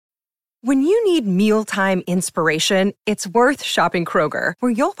When you need mealtime inspiration, it's worth shopping Kroger,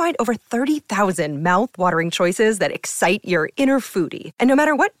 where you'll find over 30,000 mouth-watering choices that excite your inner foodie. And no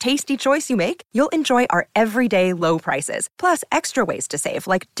matter what tasty choice you make, you'll enjoy our everyday low prices, plus extra ways to save,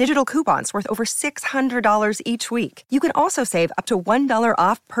 like digital coupons worth over $600 each week. You can also save up to $1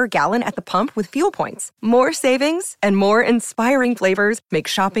 off per gallon at the pump with fuel points. More savings and more inspiring flavors make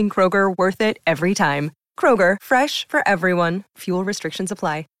shopping Kroger worth it every time. Kroger, fresh for everyone. Fuel restrictions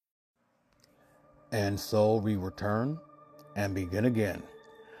apply. And so we return and begin again.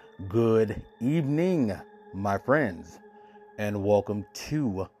 Good evening, my friends, and welcome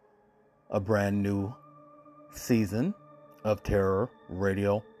to a brand new season of Terror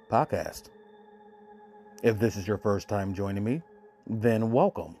Radio Podcast. If this is your first time joining me, then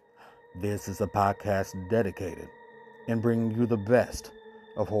welcome. This is a podcast dedicated in bringing you the best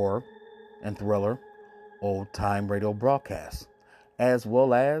of horror and thriller old-time radio broadcasts, as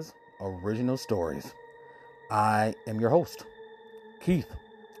well as original stories. I am your host, Keith,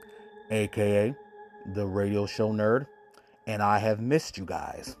 aka the Radio Show Nerd, and I have missed you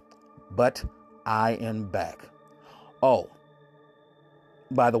guys, but I am back. Oh,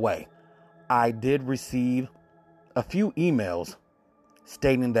 by the way, I did receive a few emails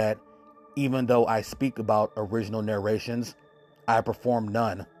stating that even though I speak about original narrations, I performed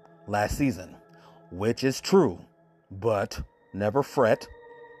none last season, which is true, but never fret.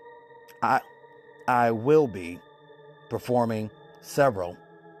 I will be performing several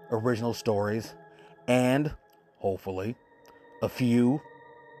original stories and hopefully a few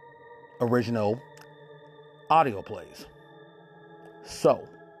original audio plays. So,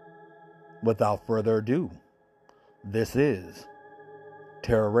 without further ado, this is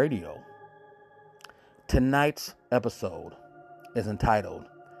Terror Radio. Tonight's episode is entitled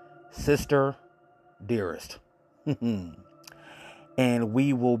Sister Dearest. And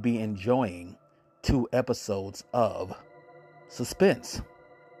we will be enjoying 2 episodes of Suspense.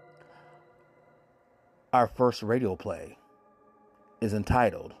 Our first radio play is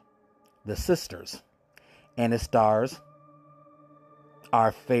entitled The Sisters, and it stars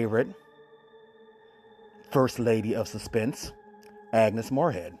our favorite First Lady of Suspense, Agnes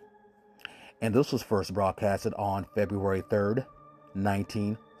Moorehead. And this was first broadcasted on February 3rd,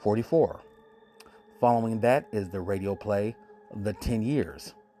 1944. Following that is the radio play The 10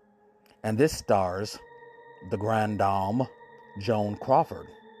 Years, and this stars the Grande Dame Joan Crawford,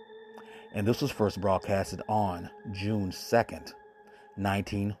 and this was first broadcasted on June 2nd,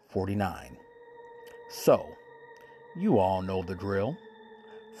 1949. So, you all know the drill.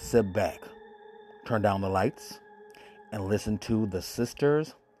 Sit back, turn down the lights, and listen to The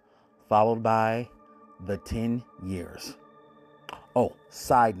Sisters, followed by The 10 Years. Oh,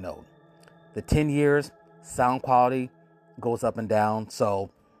 side note, The 10 Years sound quality goes up and down, so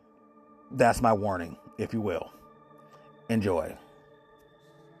that's my warning, if you will. Enjoy.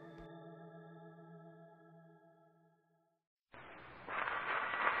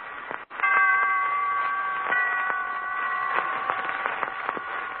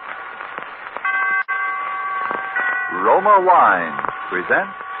 Roma Wine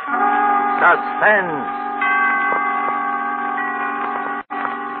presents Suspense.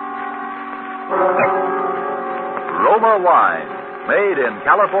 Roma Wine, made in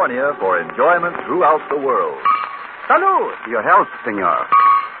California for enjoyment throughout the world. Salud! Your health, senor.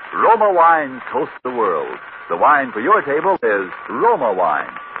 Roma Wine toasts the world. The wine for your table is Roma Wine,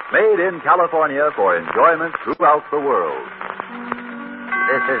 made in California for enjoyment throughout the world.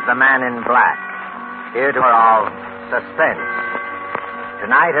 This is the Man in Black, here to all Suspense.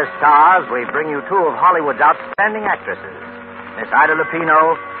 Tonight, as stars, we bring you 2 of Hollywood's outstanding actresses, Miss Ida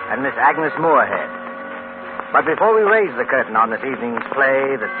Lupino and Miss Agnes Moorehead. But before we raise the curtain on this evening's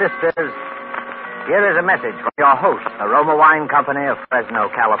play, The Sisters, here is a message from your host, the Roma Wine Company of Fresno,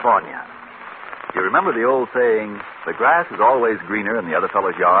 California. You remember the old saying, the grass is always greener in the other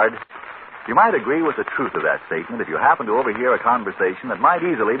fellow's yard? You might agree with the truth of that statement if you happen to overhear a conversation that might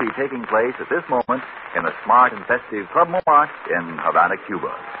easily be taking place at this moment in the smart and festive Club Montmartre in Havana,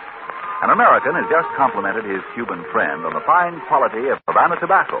 Cuba. An American has just complimented his Cuban friend on the fine quality of Havana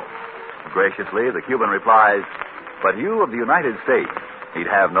tobacco. Graciously, the Cuban replies, "But you of the United States need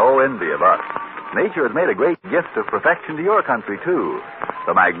have no envy of us. Nature has made a great gift of perfection to your country, too.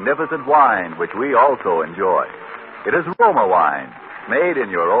 The magnificent wine, which we also enjoy. It is Roma wine, made in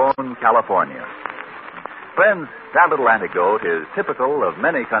your own California." Friends, that little anecdote is typical of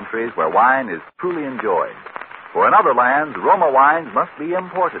many countries where wine is truly enjoyed. For in other lands, Roma wines must be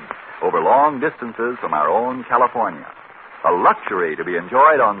imported over long distances from our own California. A luxury to be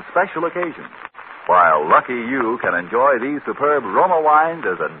enjoyed on special occasions. while lucky you can enjoy these superb Roma wines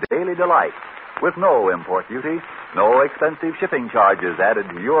as a daily delight with no import duty, no expensive shipping charges added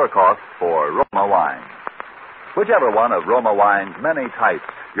to your cost for Roma wines. Whichever one of Roma wine's many types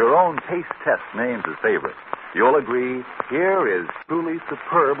your own taste test names as favorite, you'll agree here is truly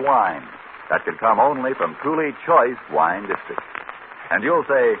superb wine that could come only from truly choice wine districts. And you'll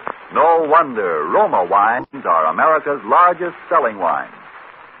say, no wonder Roma wines are America's largest selling wine.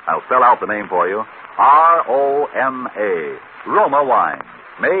 I'll spell out the name for you. R-O-M-A, Roma wine,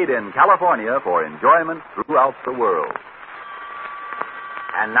 made in California for enjoyment throughout the world.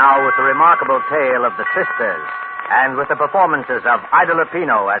 And now with the remarkable tale of the sisters, and with the performances of Ida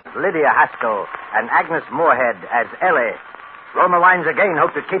Lupino as Lydia Haskell and Agnes Moorehead as Ellie, Roma Wines again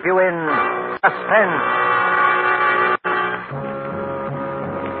hope to keep you in suspense.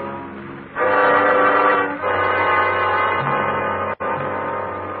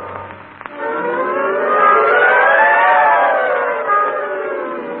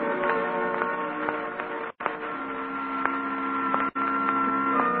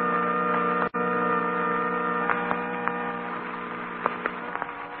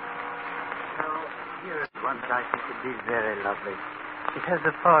 I think it'd be very lovely. It has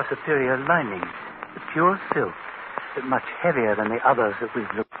a far superior lining, pure silk, much heavier than the others that we've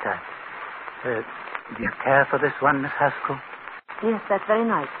looked at. Do you care for this one, Miss Haskell? Yes, that's very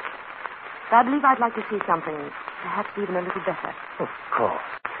nice. But I believe I'd like to see something, perhaps even a little better. Of course.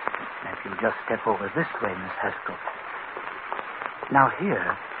 Now, if you just step over this way, Miss Haskell. Now,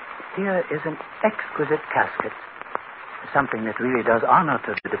 here is an exquisite casket. Something that really does honor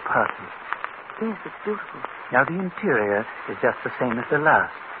to the departed. Yes, it's beautiful. Now, the interior is just the same as the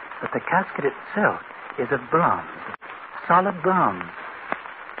last, but the casket itself is of bronze, solid bronze.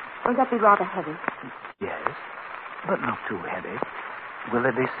 Won't that be rather heavy? Yes, but not too heavy. Will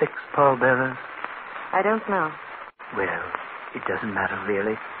there be 6 pallbearers? I don't know. Well, it doesn't matter,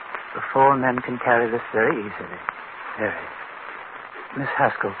 really. The 4 men can carry this very easily. Very. Miss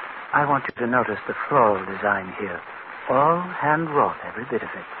Haskell, I want you to notice the floral design here. All hand-wrought, every bit of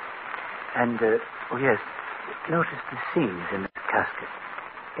it. And, yes, notice the seams in this casket.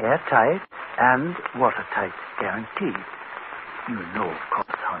 Airtight and watertight, guaranteed. You know, of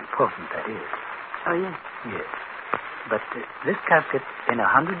course, how important that is. Oh, yes. Yes. But this casket, in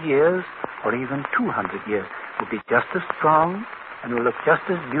 100 years, or even 200 years, will be just as strong and will look just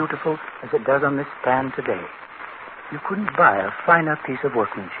as beautiful as it does on this stand today. You couldn't buy a finer piece of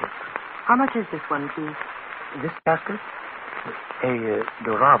workmanship. How much is this one, please? This casket? A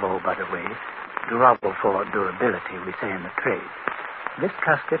duravo, by the way. Duravo for durability, we say in the trade. This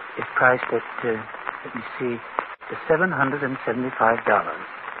casket is priced at, let me see, $775.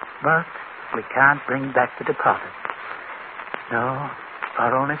 But we can't bring back the deposit. No,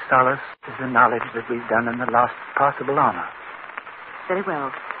 our only solace is the knowledge that we've done in the last possible honor. Very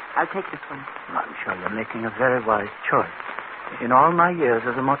well. I'll take this one. I'm sure you're making a very wise choice. In all my years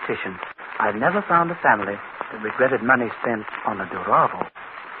as a mortician, I've never found a family that regretted money spent on a duravo.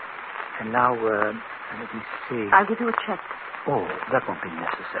 And now, let me see. I'll give you a check. Oh, that won't be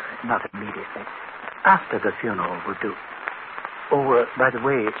necessary. Not immediately. After the funeral will do. Oh, by the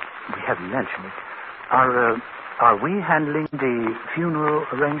way, we haven't mentioned it. Are we handling the funeral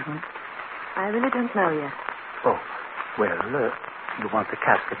arrangement? I really don't know yet. Oh, well, you want the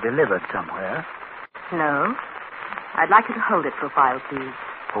casket delivered somewhere? No. I'd like you to hold it for a while, please.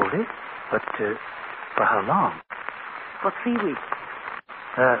 Hold it? But, for how long? For 3 weeks.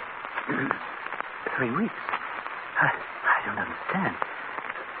 3 weeks? I don't understand.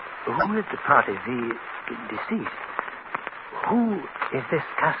 Who is the party, the deceased? Who is this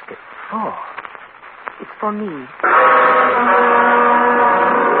casket for? It's for me.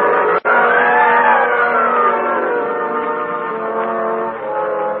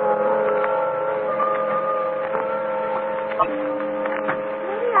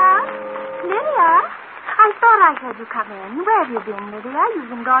 I heard you come in. Where have you been, Lydia? You've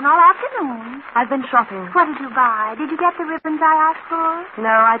been gone all afternoon. I've been shopping. What did you buy? Did you get the ribbons I asked for?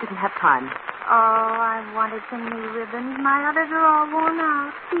 No, I didn't have time. Oh, I wanted some new ribbons. My others are all worn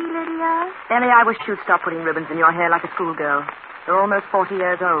out. See, Lydia? Ellie, I wish you'd stop putting ribbons in your hair like a schoolgirl. You're almost 40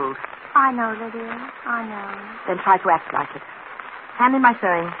 years old. I know, Lydia. I know. Then try to act like it. Hand me my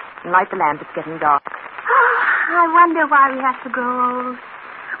sewing and light the lamp. It's getting dark. Oh, I wonder why we have to grow old.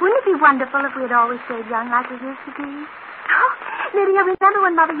 Wouldn't it be wonderful if we had always stayed young like we used to be? Oh, Lydia, remember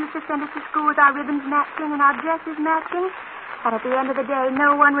when Mother used to send us to school with our ribbons matching and our dresses matching? And at the end of the day,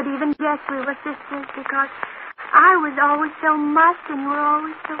 no one would even guess we were sisters because I was always so mussed and you were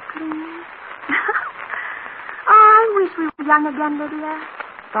always so clean. Oh, I wish we were young again, Lydia.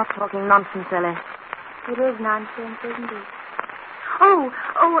 Stop talking nonsense, Ellie. It is nonsense, isn't it? Oh,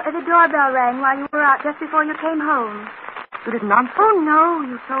 the doorbell rang while you were out just before you came home. You didn't answer? Oh, no,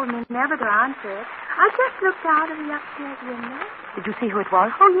 you told me never to answer it. I just looked out of the upstairs window. Did you see who it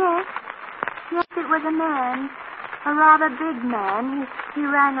was? Oh, yes. Yes, it was a man. A rather big man. He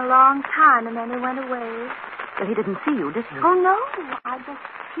rang a long time, and then he went away. Well, he didn't see you, did he? Oh, no. I just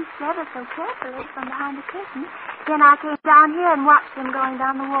peeked ever so carefully from behind the curtain. Then I came down here and watched him going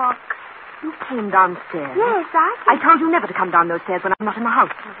down the walk. You came downstairs? Yes, I told you never to come down those stairs when I'm not in the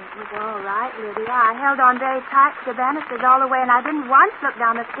house. Well, it was all right, Lydia. I held on very tight to the banisters all the way, and I didn't once look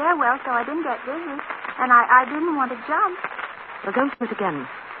down the stairwell, so I didn't get dizzy. And I didn't want to jump. Well, don't do it again.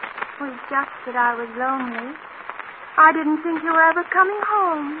 It was just that I was lonely. I didn't think you were ever coming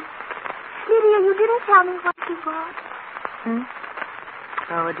home. Lydia, you didn't tell me what you bought.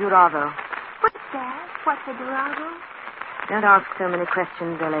 Oh, a Duravo. What's that? What's a Duravo? Don't ask so many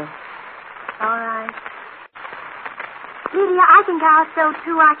questions, Ellie. All right. Lydia, I think I'll sew,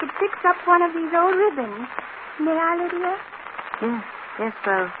 too. I could fix up one of these old ribbons. May I, Lydia? Yes,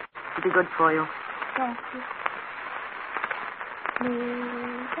 so. It'll be good for you. Thank you.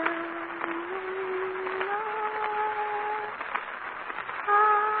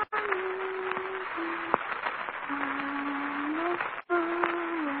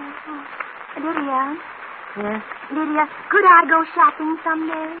 Lydia? Yes? Lydia, could I go shopping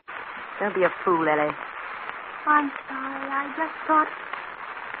someday? Don't be a fool, Ellie. I'm sorry. I just thought...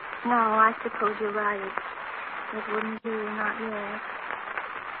 No, I suppose you're right. It wouldn't do, not yet.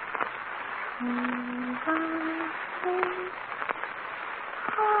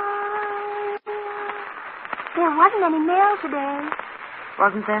 There wasn't any mail today.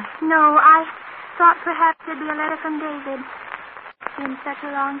 Wasn't there? No, I thought perhaps there'd be a letter from David. It's been such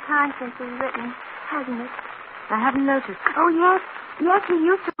a long time since he's written, hasn't it? I haven't noticed. Oh, yes. Yes, he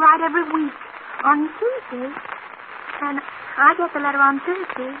used to write every week on Tuesday. And I get the letter on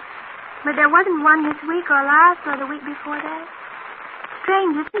Tuesday. But there wasn't one this week or last or the week before that.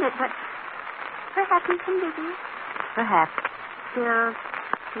 Strange, isn't it? But perhaps he's been busy. Perhaps. Still,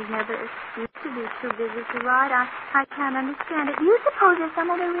 he never used to be too busy to write. I can't understand it. Do you suppose there's some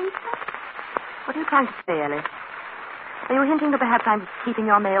other reason? What are you trying to say, Ellie? Are you hinting that perhaps I'm keeping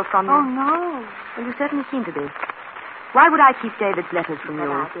your mail from you? Oh, no. Well, you certainly seem to be. Why would I keep David's letters from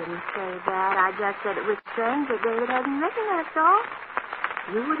you? But I didn't say that. I just said it was strange that David hadn't written, that's all.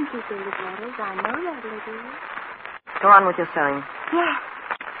 You wouldn't keep David's letters. I know that, Lydia. Go on with your sewing. Yes.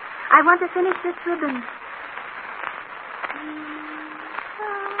 I want to finish this ribbon.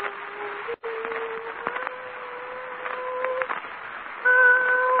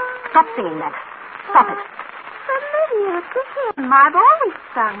 Stop singing that. Stop it. But Lydia, it's a hymn. I've always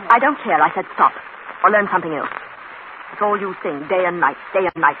sung it. I don't care. I said stop. Or learn something else. It's all you sing, day and night, day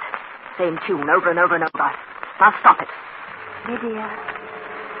and night. Same tune, over and over and over. Now stop it.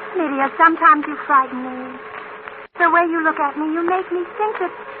 Lydia, sometimes you frighten me. The way you look at me, you make me think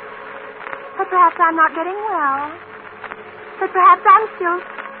that perhaps I'm not getting well. That perhaps I'm still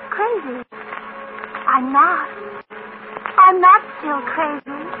crazy. I'm not. I'm not still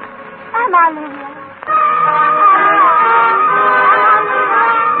crazy. Am I, Lydia?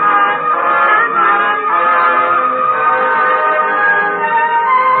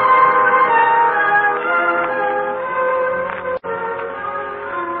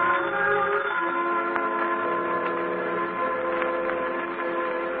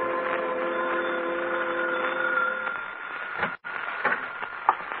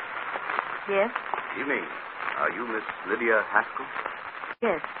 Yes? Evening. Are you Miss Lydia Haskell?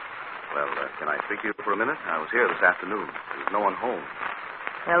 Yes. Well, can I speak to you for a minute? I was here this afternoon. There's no one home.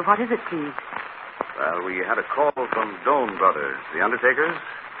 Well, what is it, please? Well, we had a call from Doane Brothers, the undertakers.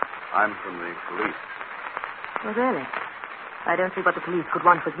 I'm from the police. Oh, really? I don't see what the police could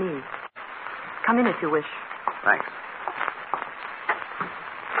want with me. Come in if you wish. Thanks.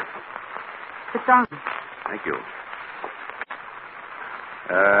 Sit down. Thank you.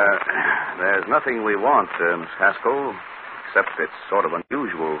 There's nothing we want, Miss Haskell, except it's sort of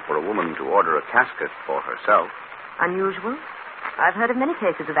unusual for a woman to order a casket for herself. Unusual? I've heard of many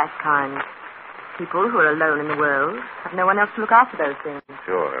cases of that kind. People who are alone in the world have no one else to look after those things.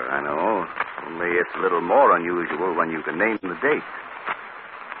 Sure, I know. Only it's a little more unusual when you can name the date.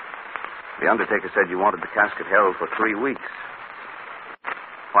 The undertaker said you wanted the casket held for 3 weeks.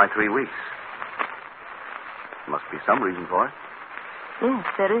 Why 3 weeks? Must be some reason for it. Yes,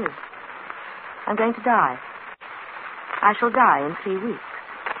 there is. I'm going to die. I shall die in 3 weeks,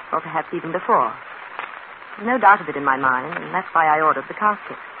 or perhaps even before. No doubt of it in my mind, and that's why I ordered the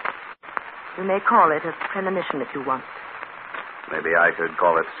casket. You may call it a premonition if you want. Maybe I could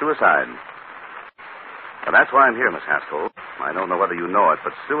call it suicide. Well, that's why I'm here, Miss Haskell. I don't know whether you know it,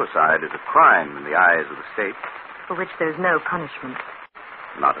 but suicide is a crime in the eyes of the state. For which there's no punishment.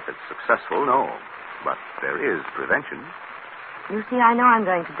 Not if it's successful, no. But there is prevention. You see, I know I'm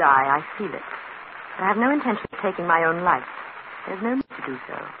going to die. I feel it. But I have no intention of taking my own life. There's no need to do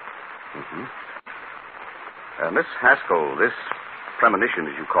so. Mm-hmm. Miss Haskell, this premonition,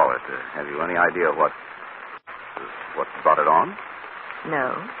 as you call it, have you any idea what brought it on?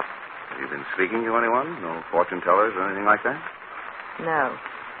 No. Have you been speaking to anyone? No fortune tellers or anything like that? No.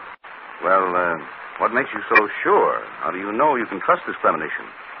 Well, what makes you so sure? How do you know you can trust this premonition?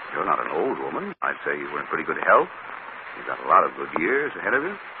 You're not an old woman. I'd say you were in pretty good health. You've got a lot of good years ahead of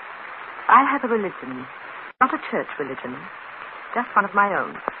you. I have a religion. Not a church religion. Just one of my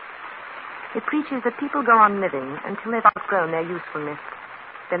own. It preaches that people go on living until they've outgrown their usefulness.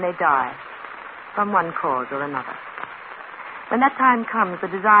 Then they die. From one cause or another. When that time comes, the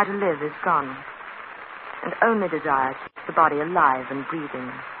desire to live is gone. And only desire keeps the body alive and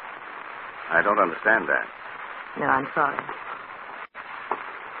breathing. I don't understand that. No, I'm sorry.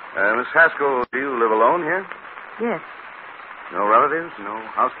 Miss Haskell, do you live alone here? Yes. No relatives? No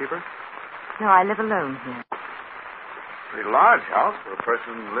housekeeper? No, I live alone here. Pretty large house for a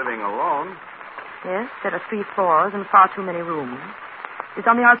person living alone. Yes, there are 3 floors and far too many rooms. It's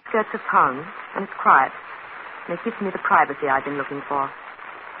on the outskirts of town, and it's quiet. And it gives me the privacy I've been looking for.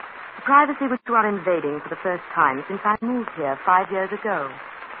 The privacy which you are invading for the first time since I moved here 5 years ago.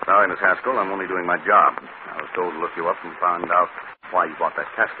 Sorry, Miss Haskell, I'm only doing my job. I was told to look you up and find out why you bought that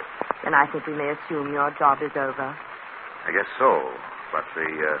casket. Then I think we may assume your job is over. I guess so. But the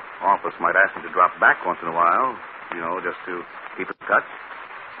office might ask me to drop back once in a while. You know, just to keep in touch.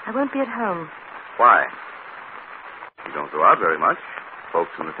 I won't be at home. Why? You don't go out very much.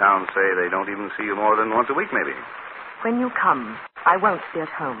 Folks in the town say they don't even see you more than once a week, maybe. When you come, I won't be at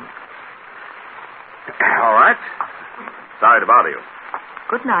home. All right. Sorry to bother you.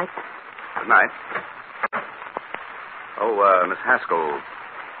 Good night. Good night. Oh, Miss Haskell,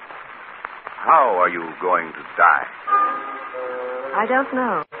 how are you going to die? I don't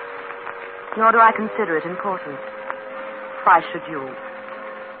know. Nor do I consider it important. Why should you?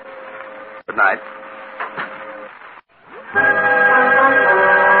 Good night.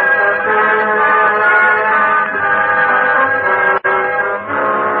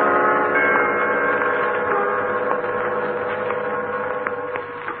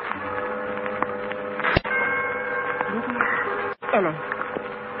 Ellie,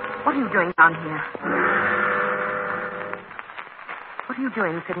 what are you doing down here? What are you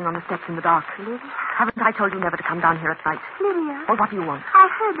doing sitting on the steps in the dark? Lydia? Haven't I told you never to come down here at night? Lydia? Well, what do you want? I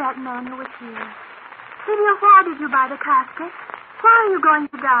heard that man who was here. Lydia, why did you buy the casket? Why are you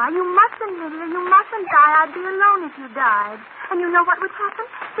going to die? You mustn't, Lydia. You mustn't die. I'd be alone if you died. And you know what would happen?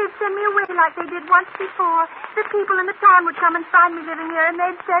 They'd send me away like they did once before. The people in the town would come and find me living here, and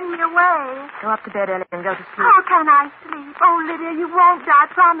they'd send me away. Go up to bed, Ellie, and go to sleep. How can I sleep? Oh, Lydia, you won't die.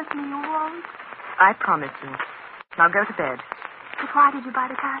 Promise me you won't. I promise you. Now go to bed. But why did you buy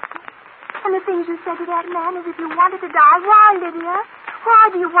the casket? And the things you said to that man as if you wanted to die. Why, Lydia? Why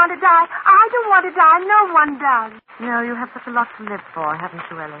do you want to die? I don't want to die. No one does. No, you have such a lot to live for, haven't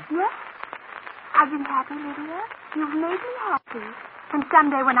you, Ellie? Yes? I've been happy, Lydia. You've made me happy. And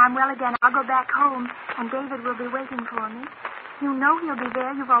someday when I'm well again, I'll go back home, and David will be waiting for me. You know he'll be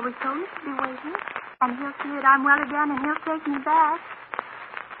there. You've always told me to be waiting. And he'll see that I'm well again, and he'll take me back.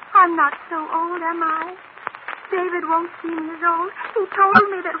 I'm not so old, am I? David won't see me as old. He told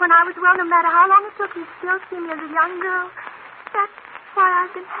me that when I was well, no matter how long it took, he'd still see me as a young girl. That's why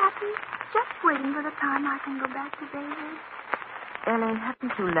I've been happy. Just waiting for the time I can go back to David. Ellie,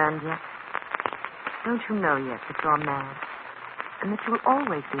 haven't you learned yet? Don't you know yet that you're mad? And that you'll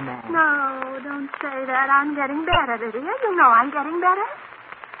always be mad? No, don't say that. I'm getting better, Lydia. You know I'm getting better.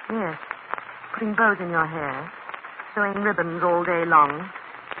 Yes. Putting bows in your hair. Sewing ribbons all day long.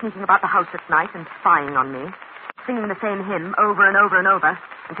 Sneaking about the house at night and spying on me. Singing the same hymn over and over and over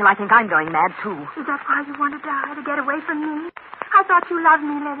until I think I'm going mad, too. Is that why you want to die, to get away from me? I thought you loved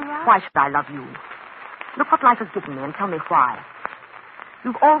me, Lydia. Why should I love you? Look what life has given me and tell me why.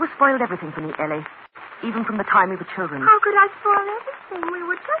 You've always spoiled everything for me, Ellie. Even from the time we were children. How could I spoil everything? We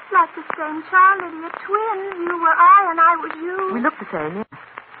were just like the same child, Lydia. Twins. You were I and I was you. We looked the same, yes.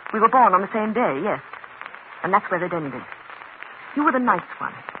 We were born on the same day, yes. And that's where it ended. You were the nice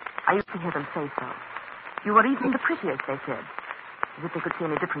one. I used to hear them say so. You were even the prettiest, they said. As if they could see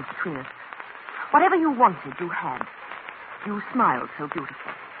any difference between us. Whatever you wanted, you had. You smiled so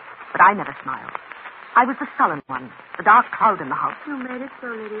beautifully. But I never smiled. I was the sullen one, the dark cloud in the house. You made it so,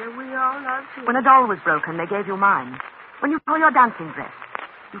 Lydia. We all loved you. When a doll was broken, they gave you mine. When you tore your dancing dress,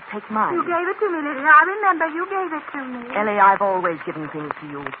 You take mine. You gave it to me, Lydia. I remember you gave it to me. Ellie, I've always given things to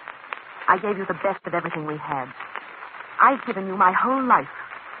you. I gave you the best of everything we had. I've given you my whole life.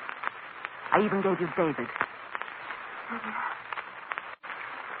 I even gave you David. Lydia,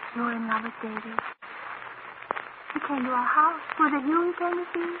 you're in love with David. He came to our house. Was it you he came to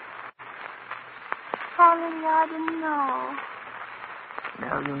see? Oh, Lydia, I didn't know.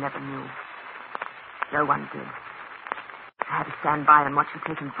 No, you never knew. No one did. I had to stand by and watch you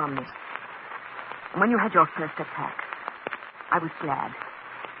take him from me. And when you had your first attack, I was glad.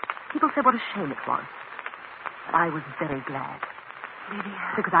 People said what a shame it was. But I was very glad.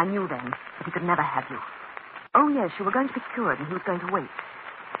 Lydia. Because I knew then that he could never have you. Oh, yes, you were going to be cured and he was going to wait.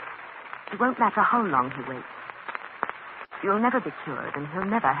 It won't matter how long he waits. You'll never be cured and he'll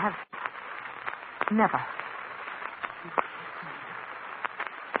never have you. Never.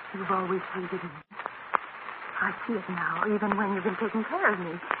 You've always hated me. I see it now, even when you've been taking care of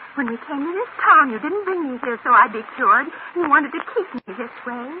me. When we came to this town, you didn't bring me here so I'd be cured. You wanted to keep me this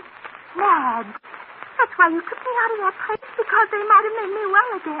way. Mad. That's why you took me out of that place, because they might have made me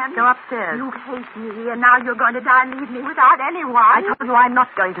well again. Go upstairs. You hate me, and now you're going to die and leave me without anyone. I told you I'm not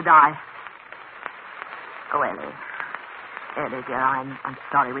going to die. Oh, Ellie. Ellie, dear, I'm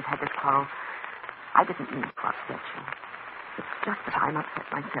sorry we've had this quarrel. I didn't mean to upset you. It's just that I'm upset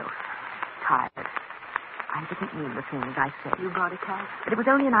myself. Tired. I didn't mean the things I said. You bought a casket. But it was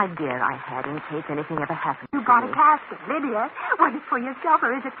only an idea I had in case anything ever happened. You bought a casket, Lydia. Was it for yourself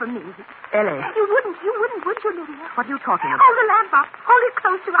or is it for me? Ellie. You wouldn't, would you, Lydia? What are you talking about? Hold the lamp up. Hold it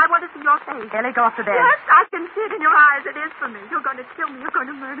close to me. I want to see your face. Ellie, go up to bed. Yes, I can see it in your eyes. It is for me. You're going to kill me. You're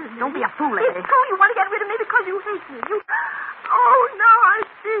going to murder me. Don't be a fool, Ellie. It's true. You want to get rid of me because you hate me. Oh, now I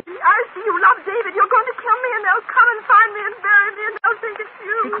see. I see you love David. You're going to kill me and they'll come and find me and bury me and they'll think it's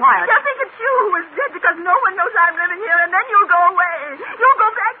you. Be quiet. They'll think it's you who is dead because no one knows I'm living here, and then you'll go away. You'll go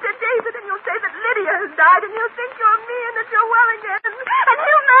back to David and you'll say that Lydia has died and he'll think you're me and that you're well again. And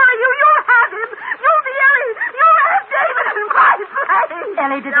he'll marry you. You'll have him. You'll be Ellie. You'll have David in my place.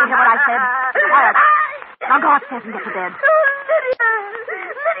 Ellie, did you hear what I said? Be quiet. Now go upstairs and get to bed. Oh, Lydia.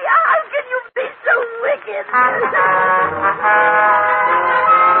 Lydia, how can you be so wicked?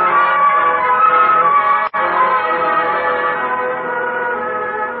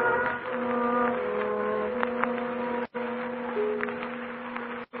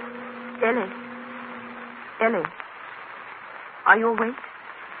 Ellie, are you awake?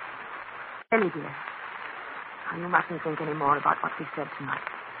 Ellie, dear. Oh, you mustn't think any more about what we said tonight.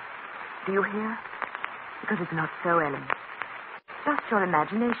 Do you hear? Because it's not so, Ellie. Just your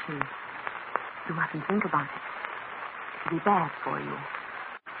imagination. You mustn't think about it. It'll be bad for you.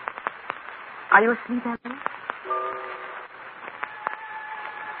 Are you asleep, Ellie?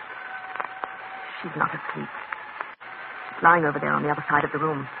 She's not asleep. She's lying over there on the other side of the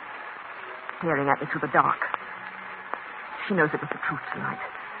room, staring at me through the dark. She knows it was the truth tonight.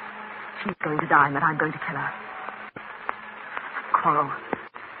 She's going to die and that I'm going to kill her. Quarrel.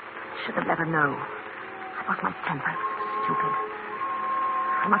 Should have let her know. I lost my temper. Stupid.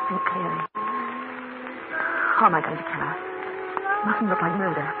 I must think clearly. How am I going to kill her? It mustn't look like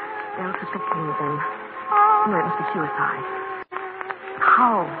murder. They'll suspect me then. No, it must be suicide.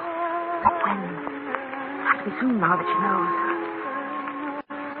 How? When? It has to be soon now that she knows.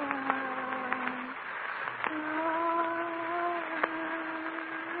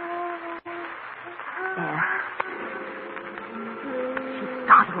 There. She's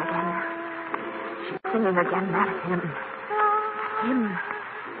starting again. She's singing again. That hymn. Hymn.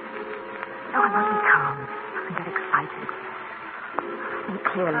 No, I must be calm. I mustn't get excited. Think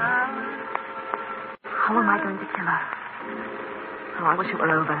clearly. How am I going to kill her? Oh, I wish it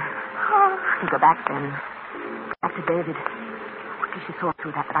were over. I could go back then. Back to David. Quickly she saw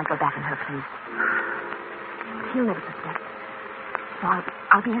through that, but I'd go back in her place. But he'll never suspect. So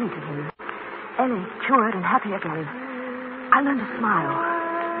I'll be Ellie to him. Ellie, cured and happy again. I'll learn to smile.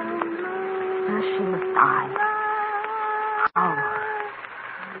 First she must die. How?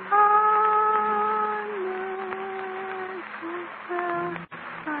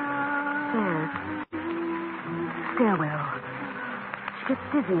 There. Stairwell. She gets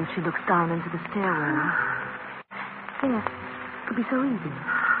dizzy as she looks down into the stairwell. Yes, it could be so easy.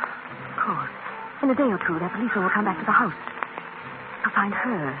 Of course. In a day or two, that policeman will come back to the house. They'll find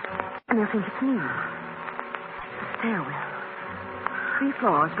her, and they'll think it's me. The stairwell. 3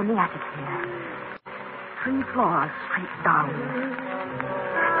 floors from the attic here. 3 floors straight down.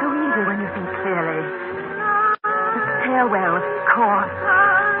 So easy when you think clearly. The stairwell, of course.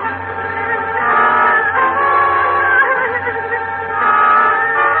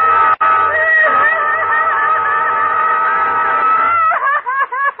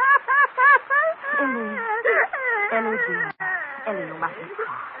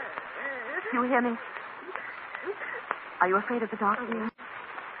 Do you hear me? Are you afraid of the dark, dear?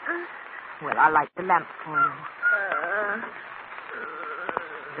 Well, I'll light the lamp for you.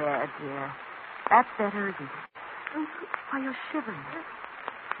 There, dear. That's better, isn't it? Why, you're shivering.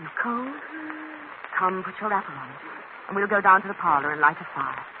 You cold? Come, put your wrapper on, and we'll go down to the parlor and light a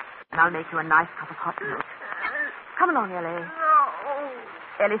fire. And I'll make you a nice cup of hot milk. Come along, Ellie.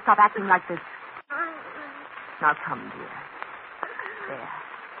 No. Ellie, stop acting like this. Now come, dear. There.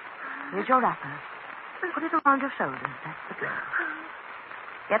 Here's your wrapper. Put it around your shoulders. That's the girl.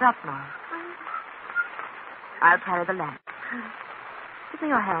 Get up now. I'll carry the lamp. Give me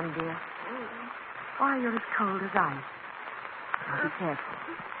your hand, dear. Why, you're as cold as ice. Now be careful.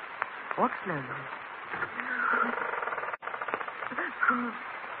 Walk slowly.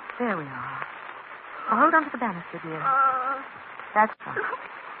 There we are. Now hold on to the banister, dear. That's right.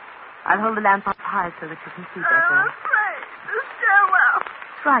 I'll hold the lamp up high so that you can see better. I'm afraid. The stairwell.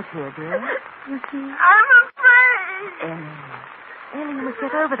 It's right here, dear. You see? I'm afraid. Ellie, you must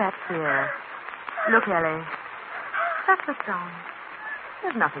get over that fear. Look, Ellie. Just look down.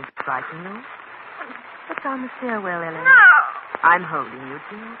 There's nothing to frighten you. Look down the stairwell, Ellie. No. I'm holding you,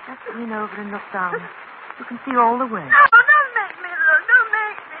 dear. Just lean over and look down. You can see all the way. No, don't make me look. Don't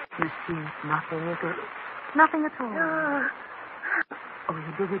make me. You see, it's nothing, is it? Nothing at all. Oh,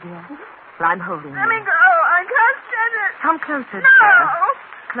 you dizzy, dear? Well, I'm holding Let you. me go. I can't stand it. Come closer, No. dear.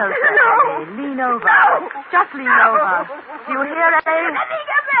 Closer, No. Ellie. Lean over. No. Just lean No. over. Do you hear, Ellie? Let me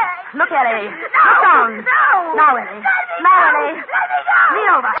get back. Look, Ellie. No. Look down. No. Now, Ellie. Let me Now, go. Ellie. Let me go. Lean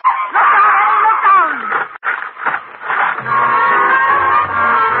over. Let me Look go. down, Ellie. Look down.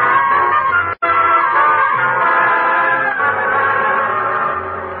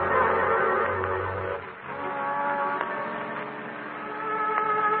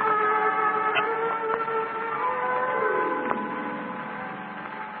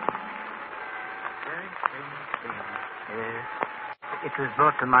 It was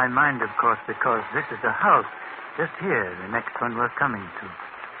brought to my mind, of course, because this is the house just here, the next one we're coming to.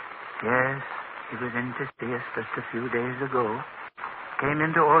 Yes, he was in to see us just a few days ago. Came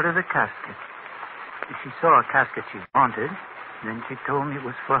in to order the casket. She saw a casket she wanted, and then she told me it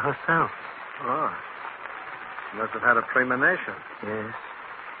was for herself. Oh. She must have had a premonition. Yes.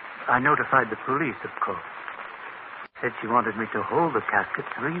 I notified the police, of course. Said she wanted me to hold the casket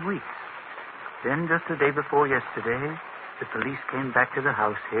 3 weeks. Then, just the day before yesterday, the police came back to the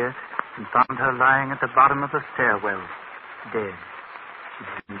house here and found her lying at the bottom of the stairwell, dead.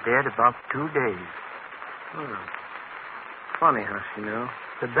 She'd been dead about 2 days. Oh. Funny how she knew.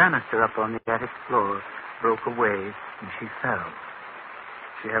 The banister up on the attic floor broke away, and she fell.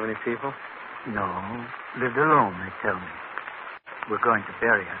 She have any people? No, lived alone, they tell me. We're going to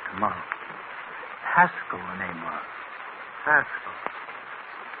bury her tomorrow. Haskell, her name was. Haskell.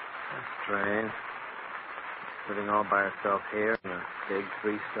 That's strange. Living all by herself here in a big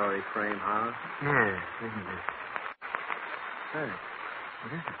 3-story frame house. Yes, isn't it? Hey,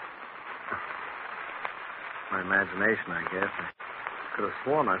 What is it? my imagination, I guess. I could have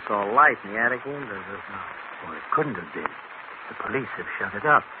sworn I saw a light in the attic windows just now. Well, it couldn't have been. The police have shut it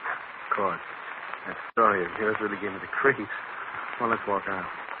up. Of course. That story of yours really gave me the creeps. Well, let's walk out.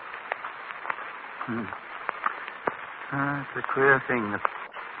 It's a queer thing, the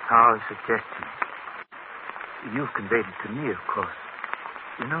power of suggestion. You've conveyed it to me, of course.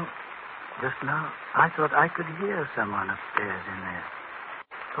 You know, just now, I thought I could hear someone upstairs in there.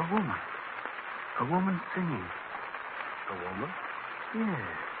 A woman. A woman singing. A woman?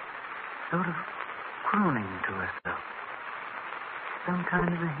 Yes. Sort of crooning to herself. Some kind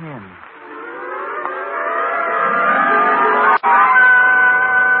of a hymn.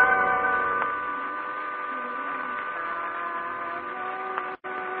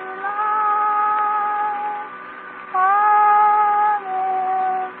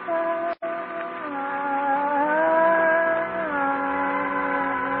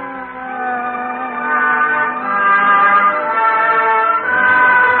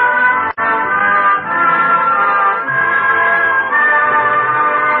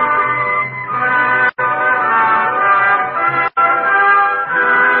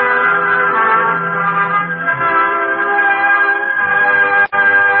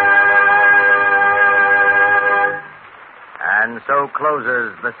 So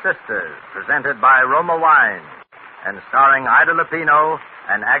closes The Sisters, presented by Roma Wines, and starring Ida Lupino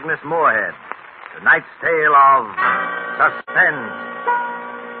and Agnes Moorehead. Tonight's tale of Suspense.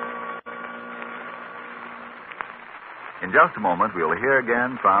 In just a moment, we'll hear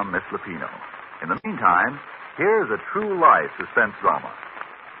again from Miss Lupino. In the meantime, here's a true-life suspense drama.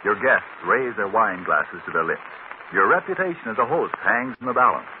 Your guests raise their wine glasses to their lips. Your reputation as a host hangs in the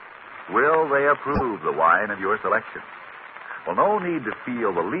balance. Will they approve the wine of your selection? Well, no need to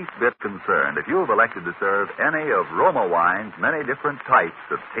feel the least bit concerned if you've elected to serve any of Roma Wine's many different types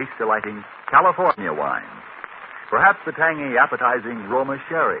of taste-delighting California wines. Perhaps the tangy, appetizing Roma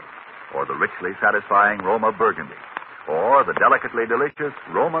Sherry, or the richly satisfying Roma Burgundy, or the delicately delicious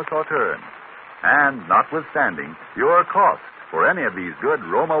Roma Sauterne. And notwithstanding, your cost for any of these good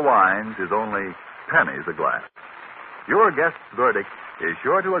Roma wines is only pennies a glass. Your guest's verdict is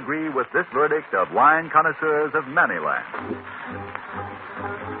sure to agree with this verdict of wine connoisseurs of many lands.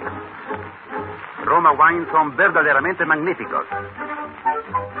 Roma wines son verdaderamente magníficos.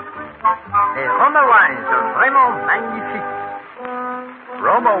 Roma wines are vraiment magnifiques.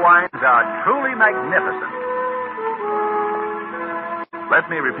 Roma wines are truly magnificent. Let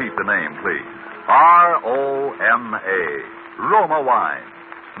me repeat the name, please. R-O-M-A. Roma wine.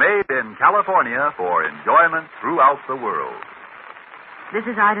 Made in California for enjoyment throughout the world. This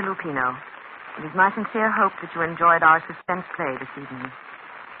is Ida Lupino. It is my sincere hope that you enjoyed our suspense play this evening.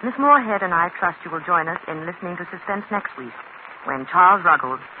 Miss Moorhead and I trust you will join us in listening to Suspense next week, when Charles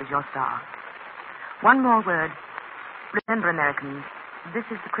Ruggles is your star. One more word. Remember, Americans, this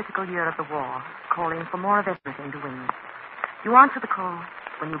is the critical year of the war, calling for more of everything to win. You answer the call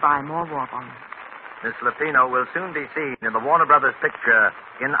when you buy more war bonds. Miss Lupino will soon be seen in the Warner Brothers picture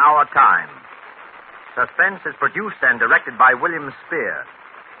In Our Time. Suspense is produced and directed by William Spear.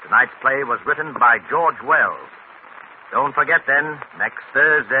 Tonight's play was written by George Wells. Don't forget, then, next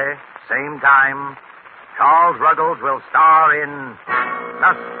Thursday, same time, Charles Ruggles will star in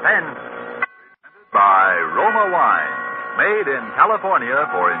Suspense. By Roma Wine, made in California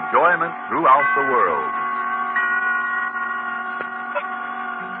for enjoyment throughout the world.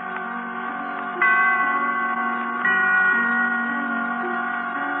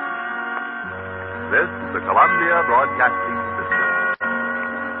 This is the Columbia Broadcasting System.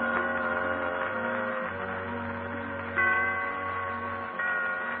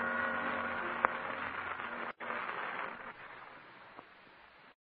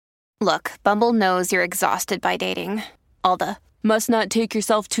 Look, Bumble knows you're exhausted by dating. All the, must not take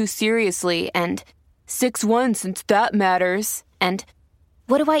yourself too seriously, and 6'1" since that matters, and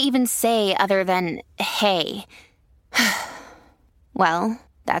what do I even say other than, hey? Well,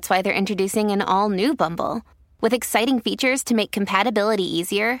 that's why they're introducing an all-new Bumble, with exciting features to make compatibility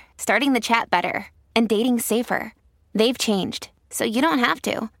easier, starting the chat better, and dating safer. They've changed, so you don't have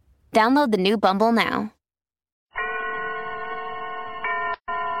to. Download the new Bumble now.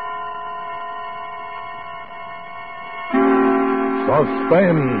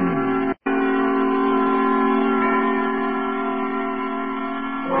 Suspense.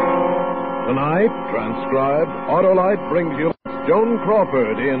 Tonight, transcribed, Autolite brings you Joan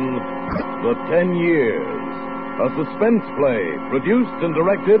Crawford in The 10 Years, a suspense play produced and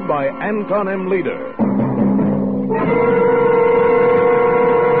directed by Anton M. Leader.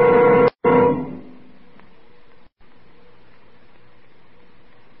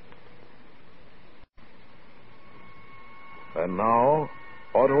 And now,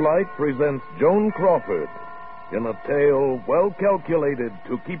 Autolite presents Joan Crawford in a tale well calculated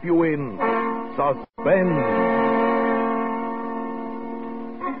to keep you in suspense.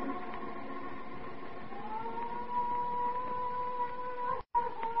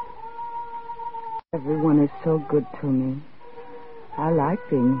 Everyone is so good to me. I like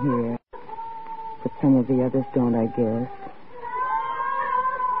being here. But some of the others don't, I guess.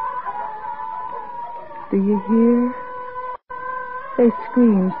 Do you hear? They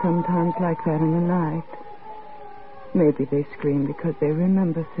scream sometimes like that in the night. Maybe they scream because they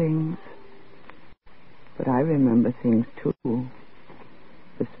remember things. But I remember things, too.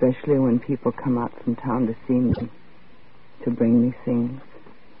 Especially when people come out from town to see me, to bring me things.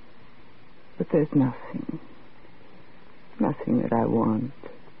 But there's nothing that I want.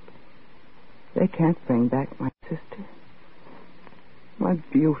 They can't bring back my sister. My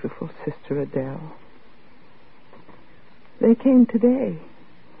beautiful sister Adele. They came today,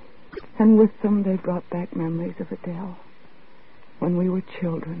 and with them they brought back memories of Adele when we were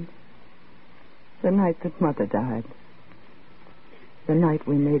children. The night that Mother died. The night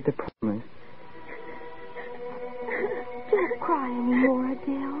we made the promise. Don't cry anymore,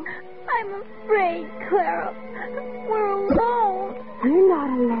 Adele. I'm afraid, Clara. We're alone. You're not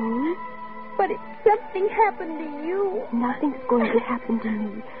alone. But if something happened to you... Nothing's going to happen to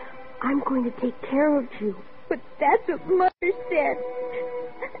me. I'm going to take care of you. But that's what Mother said.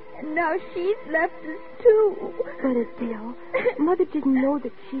 And now she's left us, too. But, Adele, Mother didn't know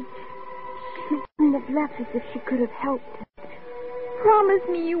that she wouldn't have left us if she could have helped us. Promise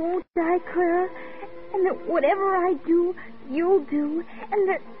me you won't die, Clara. And that whatever I do, you'll do. And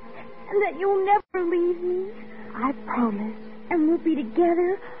and that you'll never leave me. I promise. And we'll be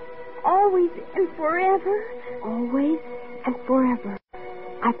together always and forever. Always and forever.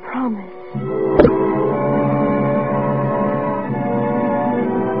 I promise.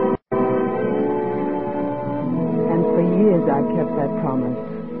 And for years I kept that promise.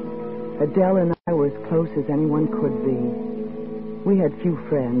 Adele and I were as close as anyone could be. We had few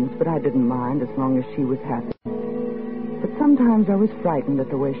friends, but I didn't mind as long as she was happy. But sometimes I was frightened at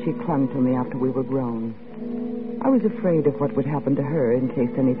the way she clung to me after we were grown. I was afraid of what would happen to her in case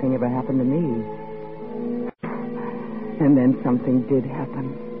anything ever happened to me. And then something did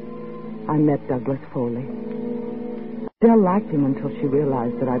happen. I met Douglas Foley. Adele liked him until she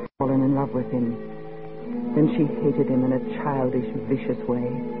realized that I'd fallen in love with him. Then she hated him in a childish, vicious way.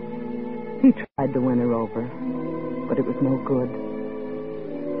 He tried to win her over, but it was no good.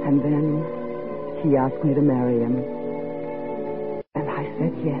 And then he asked me to marry him. And I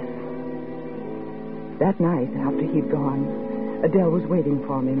said yes. That night, after he'd gone, Adele was waiting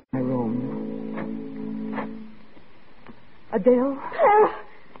for me in my room. Adele? Clara!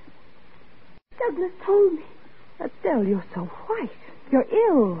 Douglas told me. Adele, you're so white. You're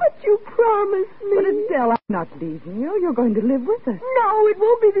ill. But you promised me. But Adele, I'm not leaving you. You're going to live with us. No, it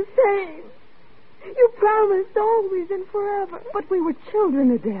won't be the same. You promised always and forever. But we were children,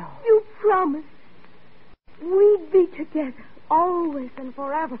 Adele. You promised we'd be together always and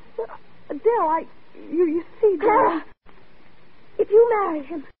forever. Adele, you see, Clara, if you marry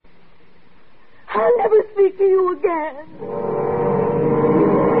him, I'll never speak to you again.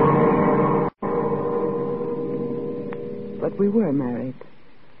 But we were married,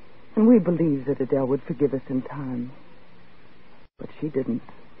 and we believed that Adele would forgive us in time. But she didn't.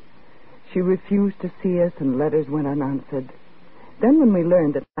 She refused to see us, and letters went unanswered. Then when we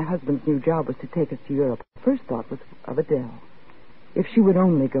learned that my husband's new job was to take us to Europe, our first thought was of Adele. If she would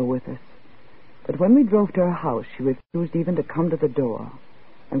only go with us. But when we drove to her house, she refused even to come to the door,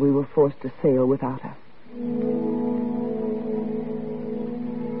 and we were forced to sail without her.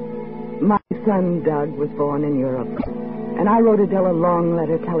 My son, Doug, was born in Europe, and I wrote Adele a long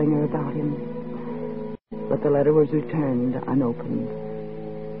letter telling her about him. But the letter was returned unopened.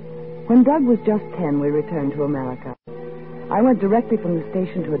 When Doug was just 10, we returned to America. I went directly from the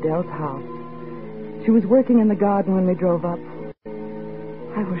station to Adele's house. She was working in the garden when we drove up.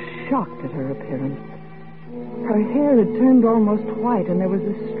 I was shocked at her appearance. Her hair had turned almost white, and there was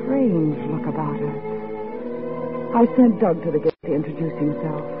a strange look about her. I sent Doug to the gate to introduce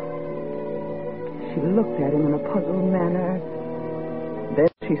himself. She looked at him in a puzzled manner. Then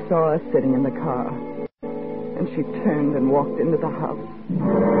she saw us sitting in the car, and she turned and walked into the house.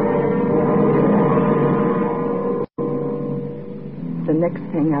 The next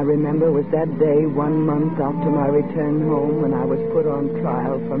thing I remember was that day 1 month after my return home when I was put on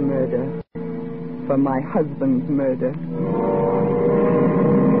trial for murder. For my husband's murder.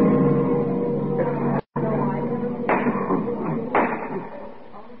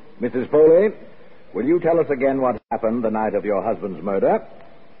 Mrs. Foley, will you tell us again what happened the night of your husband's murder?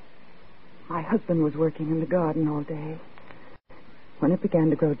 My husband was working in the garden all day. When it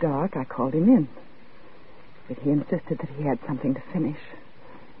began to grow dark, I called him in. But he insisted that he had something to finish.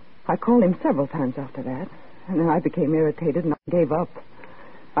 I called him several times after that, and then I became irritated and I gave up.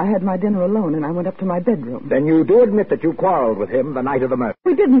 I had my dinner alone, and I went up to my bedroom. Then you do admit that you quarreled with him the night of the murder?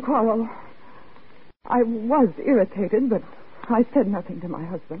 We didn't quarrel. I was irritated, but I said nothing to my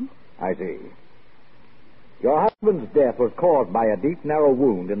husband. I see. Your husband's death was caused by a deep, narrow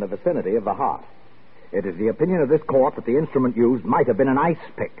wound in the vicinity of the heart. It is the opinion of this court that the instrument used might have been an ice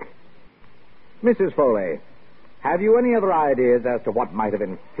pick. Mrs. Foley, have you any other ideas as to what might have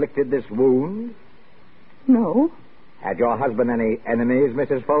inflicted this wound? No. Had your husband any enemies,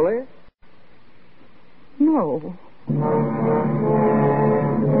 Mrs. Foley? No.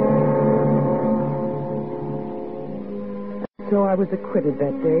 So I was acquitted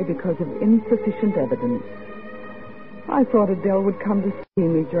that day because of insufficient evidence. I thought Adele would come to see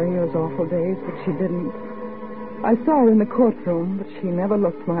me during those awful days, but she didn't. I saw her in the courtroom, but she never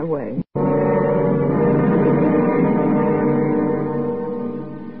looked my way.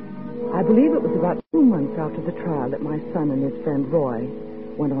 I believe it was about 2 months after the trial that my son and his friend Roy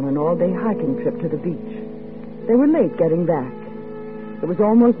went on an all-day hiking trip to the beach. They were late getting back. It was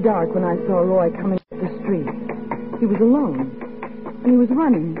almost dark when I saw Roy coming up the street. He was alone, and he was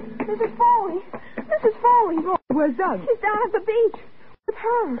running. Mrs. Foley! Mrs. Foley! Roy, where's Doug? She's down at the beach. With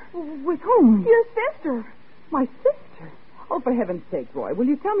her. With whom? Your sister. My sister? Oh, for heaven's sake, Roy, will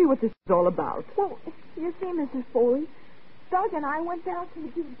you tell me what this is all about? Well, you see, Mrs. Foley, Doug and I went down to the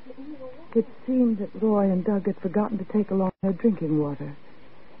beach. It seemed that Roy and Doug had forgotten to take along their drinking water.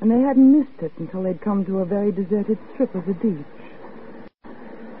 and they hadn't missed it until they'd come to a very deserted strip of the beach.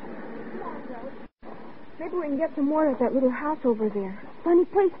 Maybe we can get some water at that little house over there. Funny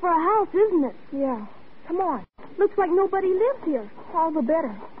place for a house, isn't it? Yeah. Come on. Looks like nobody lives here. All the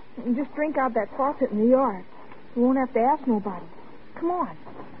better. We can just drink out that faucet in the yard. We won't have to ask nobody. Come on.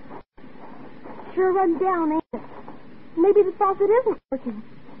 Sure run down, ain't it? Maybe the faucet isn't working.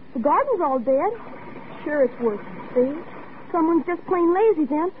 The garden's all dead. Sure it's working, see? Someone's just plain lazy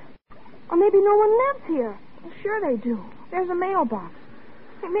then. Or maybe no one lives here. Well, sure they do. There's a mailbox.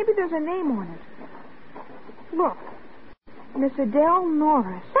 Hey, maybe there's a name on it. Look. Miss Adele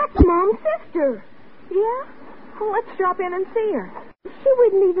Norris. That's Mom's sister. Yeah? Well, let's drop in and see her. She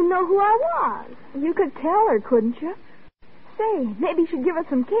wouldn't even know who I was. You could tell her, couldn't you? Say, maybe she'd give us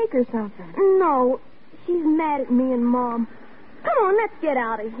some cake or something. No, she's mad at me and Mom. Come on, let's get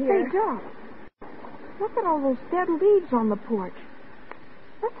out of here. Hey, Doc, look at all those dead leaves on the porch.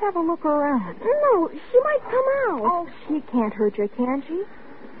 Let's have a look around. No, she might come out. Oh, she can't hurt you, can she?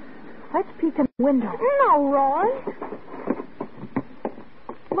 Let's peek in the window. No, Roy.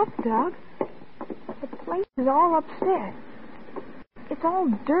 Look, Doug. The place is all upset. It's all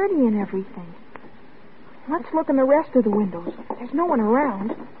dirty and everything. Let's look in the rest of the windows. There's no one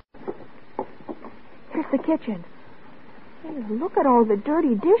around. Here's the kitchen. Hey, look at all the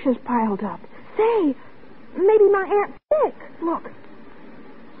dirty dishes piled up. Say, maybe my Aunt's sick. Look.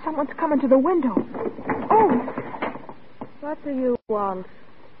 Someone's coming to the window. Oh. What do you want?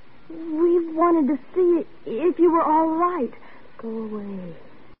 We wanted to see if you were all right. Go away.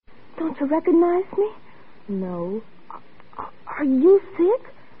 Don't you recognize me? No. Are you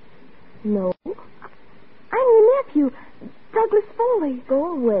sick? No. I'm your nephew, Douglas Foley.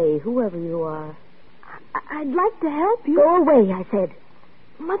 Go away, whoever you are. I'd like to help you. Go away, I said.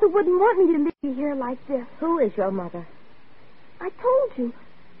 Mother wouldn't want me to leave you here like this. Who is your mother? I told you.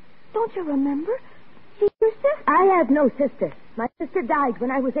 Don't you remember? She's your sister. I have no sister. My sister died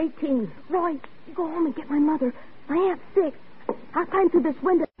when I was 18. Roy, you go home and get my mother. My aunt's sick. I'll climb through this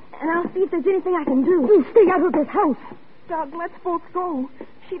window, and I'll see if there's anything I can do. You stay out of this house. Doug, let's both go.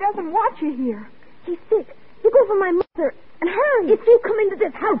 She doesn't want you here. She's sick. You go for my mother, and hurry. If you come into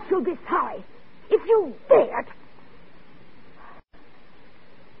this house, you'll be sorry. If you dared.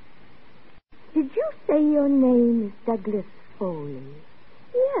 Did you say your name is Douglas Foley?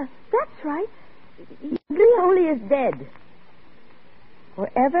 Yes, that's right. Douglas Foley is dead.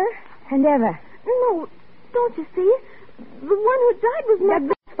 Forever and ever. No, don't you see? The one who died was my...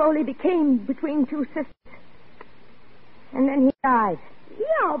 Douglas Foley became between two sisters. And then he died.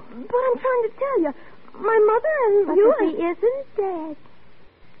 Yeah, but I'm trying to tell you. My mother and but you... But if he isn't dead,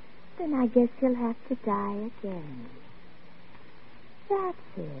 then I guess he'll have to die again.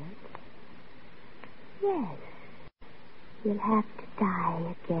 That's it. Yes. You'll have to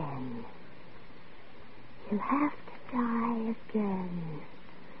die again. You'll have to die again.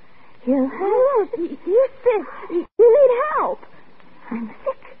 You'll have... Look, you're sick. You need help. I'm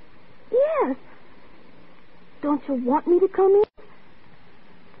sick? Yes. Don't you want me to come in?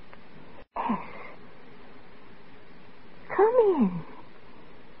 Yes. Come in.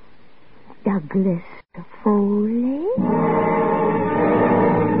 Douglas Foley?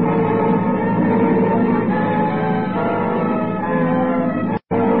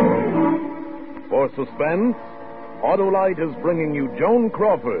 For Suspense, Autolite is bringing you Joan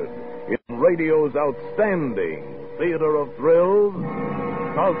Crawford in radio's outstanding theater of thrills,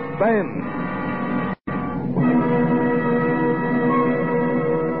 Suspense.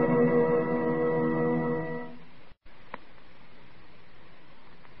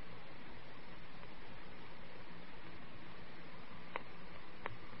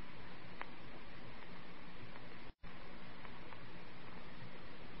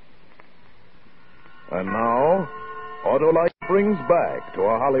 And now, Autolite brings back to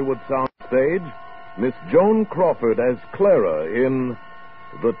a Hollywood soundstage Miss Joan Crawford as Clara in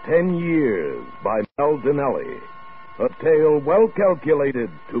The 10 Years by Mel Dinelli. A tale well calculated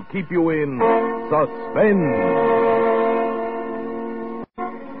to keep you in suspense.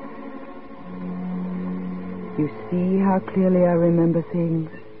 You see how clearly I remember things.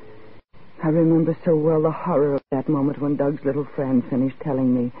 I remember so well the horror of that moment when Doug's little friend finished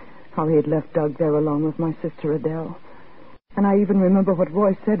telling me how he had left Doug there alone with my sister Adele. And I even remember what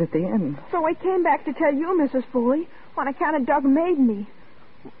Roy said at the end. So I came back to tell you, Mrs. Foley, on account of Doug made me.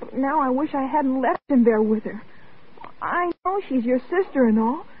 Now I wish I hadn't left him there with her. I know she's your sister and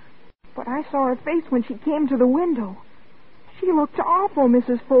all, but I saw her face when she came to the window. She looked awful,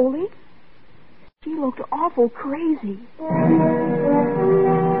 Mrs. Foley. She looked awful crazy.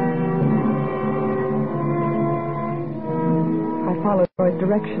 I followed Roy's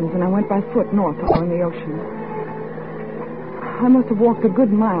directions, and I went by foot north along the ocean. I must have walked a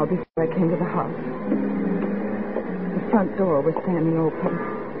good mile before I came to the house. The front door was standing open.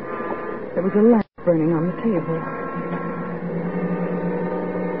 There was a lamp burning on the table.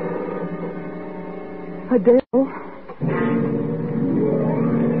 Adele.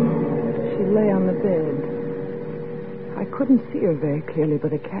 She lay on the bed. I couldn't see her very clearly by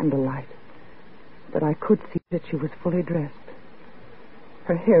the candlelight, but I could see that she was fully dressed.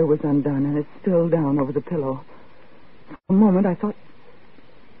 Her hair was undone, and it spilled down over the pillow. For a moment, I thought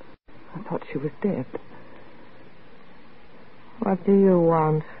she was dead. What do you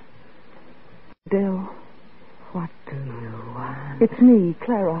want? Adele. What do you want? It's me,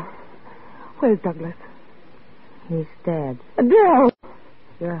 Clara. Where's Douglas? He's dead. Adele!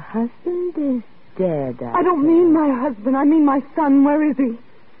 Your husband is dead. I don't mean my husband. I mean my son. Where is he?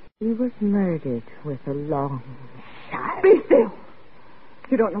 He was murdered with a long shot. Be still.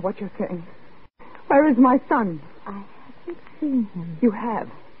 You don't know what you're saying. Where is my son? I haven't seen him. You have.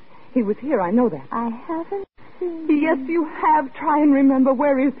 He was here. I know that. I haven't seen him. Yes, you have. Try and remember.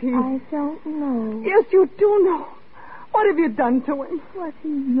 Where is he? I don't know. Yes, you do know. What have you done to him? Was he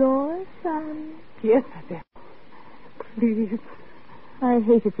your son? Yes, Adele. Please. I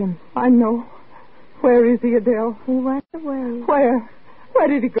hated him. I know. Where is he, Adele? He went away. Where? Where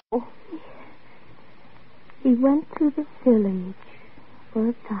did he go? He went to the village for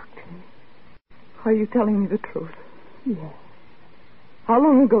a doctor. Are you telling me the truth? Yes. How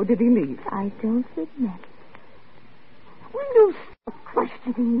long ago did he leave? I don't remember. Will you stop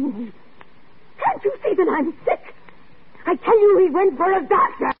questioning me? Can't you see that I'm sick? I tell you he went for a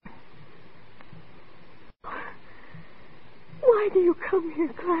doctor. Why do you come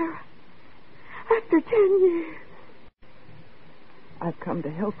here, Clara? After 10 years. I've come to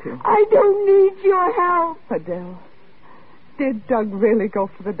help you. I don't need your help. Adele, did Doug really go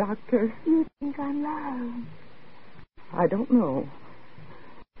for the doctor? You think I'm lying? I don't know.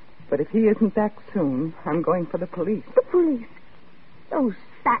 But if he isn't back soon, I'm going for the police. The police? Those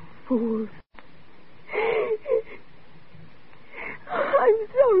fat fools. I'm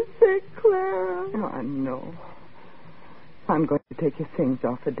so sick, Clara. Oh, I know. I'm going to take your things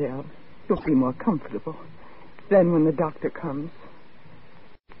off, Adele. You'll be more comfortable. Then when the doctor comes,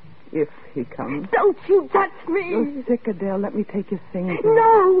 if he comes... Don't you touch me! You're sick, Adele. Let me take your things off.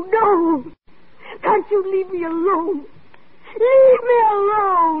 No! Can't you leave me alone? Leave me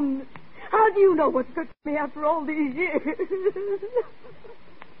alone! How do you know what took me after all these years?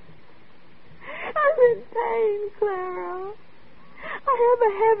 I'm in pain, Clara. I have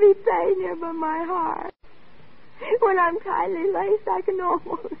a heavy pain here by my heart. When I'm tightly laced, I can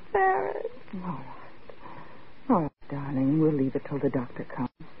almost bear it. All right, darling. We'll leave it till the doctor comes.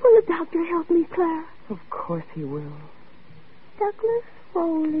 Will the doctor help me, Clara? Of course he will. Douglas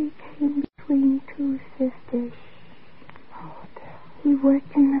Foley came between two sisters. Oh, Adele. He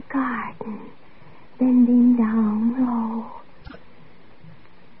worked in the garden, bending down low.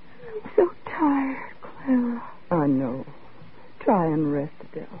 I'm so tired, Clara. I know. Try and rest,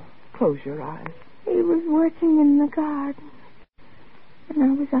 Adele. Close your eyes. He was working in the garden, and I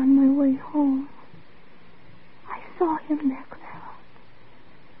was on my way home. I saw him there, Clara.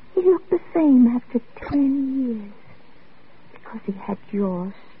 He looked the same after 10 years, because he had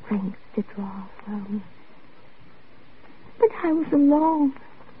your strength to draw from. But I was alone.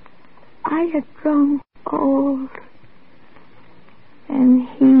 I had grown old, and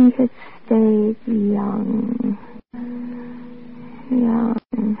he had stayed young.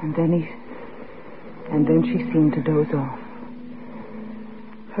 And then she seemed to doze off.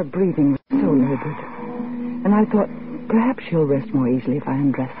 Her breathing was so labored. And I thought, perhaps she'll rest more easily if I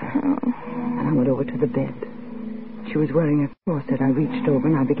undress her. And I went over to the bed. She was wearing a corset. I reached over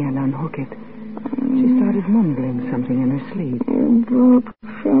and I began to unhook it. She started mumbling something in her sleep. You broke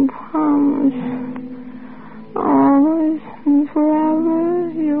your promise. Always and forever,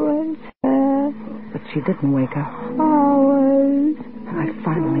 you had said. But she didn't wake up. Always. And I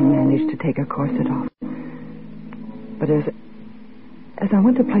finally managed to take her corset off. But as I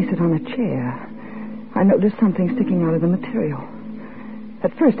went to place it on a chair, I noticed something sticking out of the material.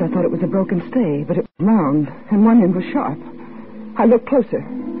 At first I thought it was a broken stay, but it was round, and one end was sharp. I looked closer.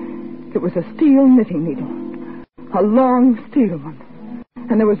 It was a steel knitting needle. A long steel one.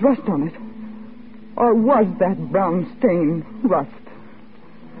 And there was rust on it. Or was that brown stain rust?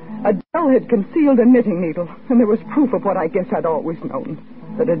 Adele had concealed a knitting needle, and there was proof of what I guess I'd always known,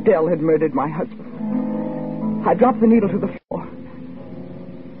 that Adele had murdered my husband. I dropped the needle to the floor.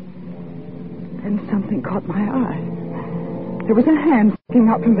 Then something caught my eye. There was a hand sticking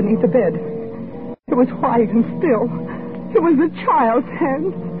out from beneath the bed. It was white and still. It was a child's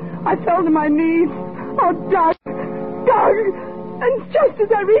hand. I fell to my knees. Oh, Doug! Doug! And just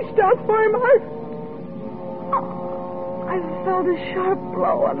as I reached out for him, I felt a sharp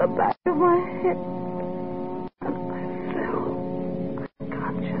blow on the back of my head. And I fell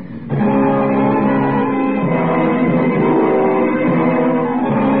unconscious.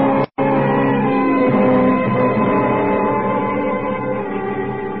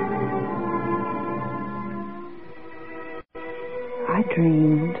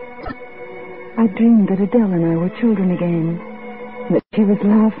 I dreamed that Adele and I were children again, that she was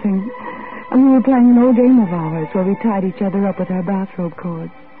laughing, and we were playing an old game of ours where we tied each other up with our bathrobe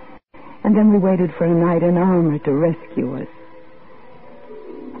cords. And then we waited for a knight in armor to rescue us.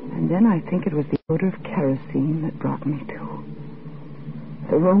 And then I think it was the odor of kerosene that brought me to.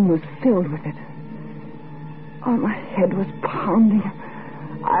 The room was filled with it. Oh, my head was pounding.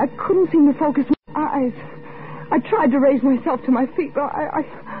 I couldn't seem to focus my eyes. I tried to raise myself to my feet, but I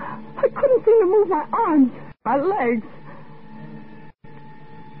couldn't seem to move my arms, my legs.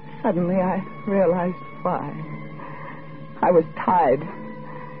 Suddenly I realized why. I was tied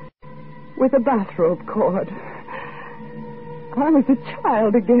with a bathrobe cord. I was a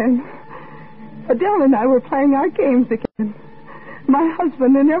child again. Adele and I were playing our games again. My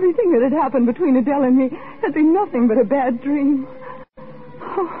husband and everything that had happened between Adele and me had been nothing but a bad dream.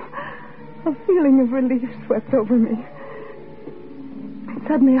 Oh, a feeling of relief swept over me.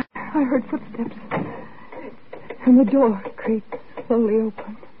 Suddenly, I heard footsteps, and the door creaked slowly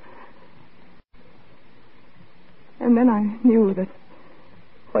open. And then I knew that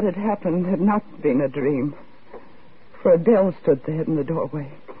what had happened had not been a dream, for Adele stood there in the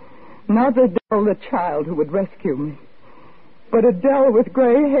doorway. Not Adele, the child who would rescue me, but Adele with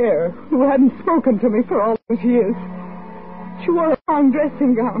gray hair, who hadn't spoken to me for all those years. She wore a long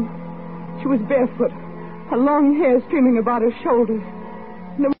dressing gown. She was barefoot, her long hair streaming about her shoulders.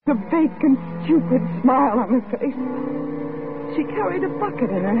 And there was a vacant, stupid smile on her face. She carried a bucket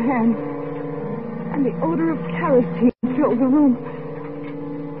in her hand, and the odor of kerosene filled the room.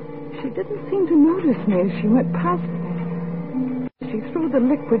 She didn't seem to notice me as she went past me. She threw the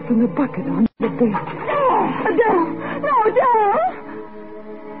liquid from the bucket onto the bed. Adele! No, Adele!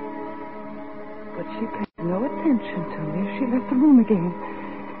 But she paid no attention to me as she left the room again.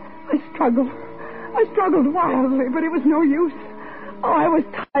 I struggled wildly, but it was no use. Oh, I was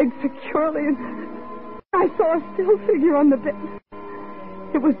tied securely, and I saw a still figure on the bed.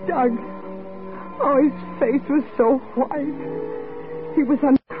 It was Doug. Oh, his face was so white. He was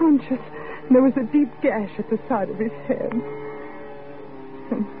unconscious, and there was a deep gash at the side of his head.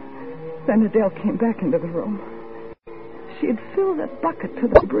 And then Adele came back into the room. She had filled that bucket to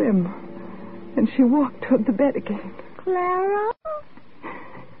the brim, and she walked toward the bed again. Clara?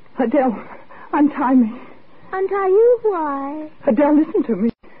 Adele, untie me. Untie you? Why? Adele, listen to me.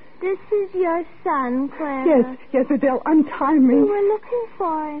 This is your son, Clara. Yes, Adele, untie me. We were looking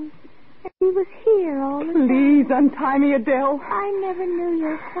for him. And he was here all the time. Please, untie me, Adele. I never knew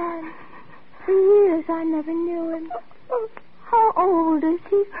your son. For years, I never knew him. How old is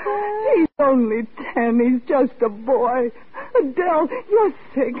he, Clara? He's only 10. He's just a boy. Adele, you're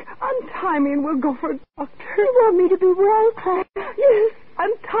sick. Untie me and we'll go for a doctor. You want me to be well, Clara? Yes,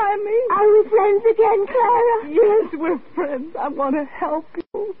 untie me. Are we friends again, Clara? Yes, we're friends. I want to help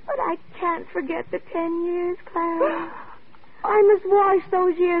you. But I can't forget the 10 years, Clara. I must wash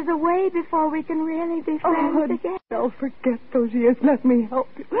those years away before we can really be friends again. Don't forget those years. Let me help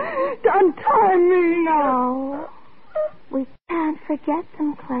you. Untie me. No. We can't forget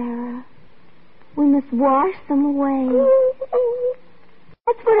them, Clara. We must wash them away.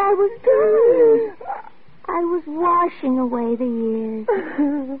 That's what I was doing. I was washing away the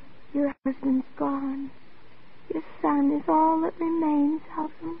years. Your husband's gone. Your son is all that remains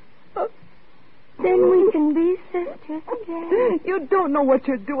of him. Then we can be sisters again. You don't know what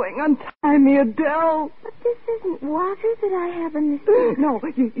you're doing. Untie me, Adele. But this isn't water that I have in this. No,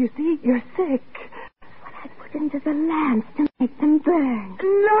 you see, you're sick. What I put into the lamps to make them burn.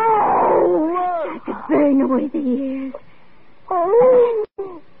 No! I could burn away the years. Oh!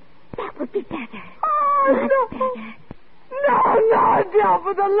 That would be better. Oh, much better. No, Adele,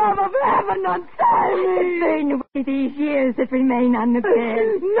 for the love of heaven, untie me. Burn away these years that remain on the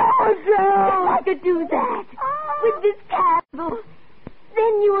bed. No, Adele. I could do that with this candle.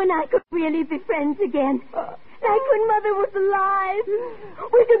 Then you and I could really be friends again. Like when Mother was alive.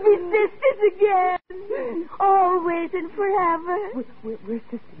 We could be sisters again. Always and forever. We're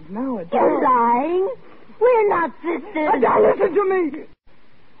sisters now, Adele. You're lying. We're not sisters. Adele, listen to me.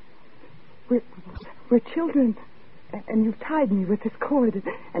 We're children. And you've tied me with this cord.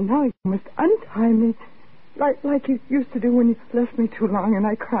 And now you must untie me. Like you used to do when you left me too long and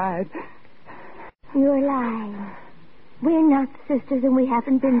I cried. You're lying. We're not sisters and we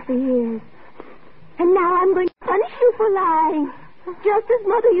haven't been for years. And now I'm going to punish you for lying. Just as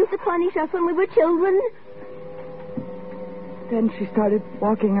Mother used to punish us when we were children. Then she started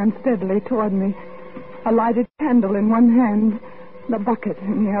walking unsteadily toward me. A lighted candle in one hand, the bucket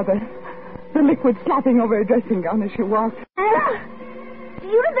in the other. The liquid slopping over her dressing gown as she walked. Anna! Do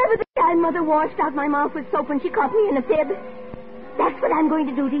you remember the time Mother washed out my mouth with soap when she caught me in a fib? That's what I'm going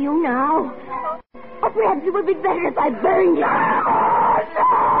to do to you now. Or perhaps it would be better if I burned you.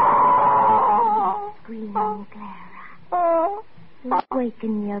 No! Scream, Clara.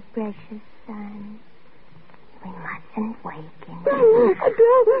 Awaken your precious son. We mustn't wake him.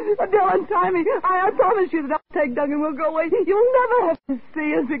 Adele, untie me. I promise you that I'll take Doug and we'll go away. You'll never have to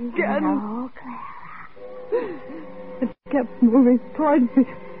see us again. No, Clara. And she kept moving towards me,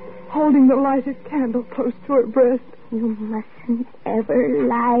 holding the lighted candle close to her breast. You mustn't ever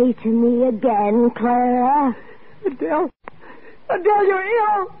lie to me again, Clara. Adele, you're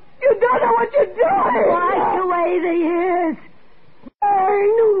ill. You don't know what you're doing. Wash away the years.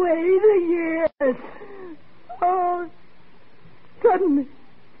 Burn away the years. Oh, suddenly,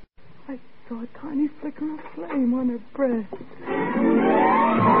 I saw a tiny flicker of flame on her breast.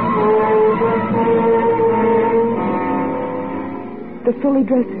 The fully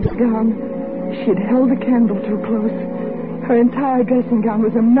dressing gown, she'd held the candle too close. Her entire dressing gown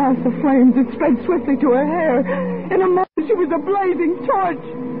was a mass of flames that spread swiftly to her hair. In a moment, she was a blazing torch.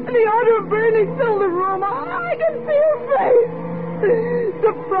 And the odor of burning filled the room. I could see her face.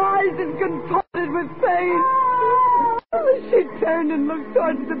 Surprised and contorted with pain. She turned and looked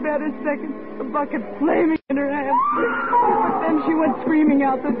towards the bed a second, the bucket flaming in her hand. But then she went screaming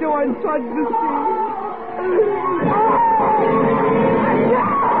out the door and towards the sea.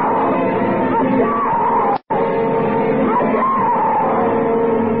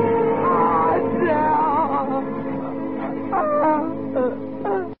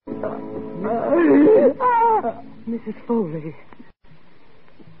 Mrs. Foley.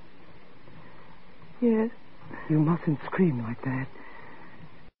 Yes? You mustn't scream like that.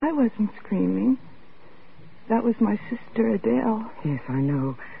 I wasn't screaming. That was my sister, Adele. Yes, I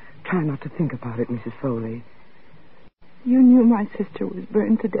know. Try not to think about it, Mrs. Foley. You knew my sister was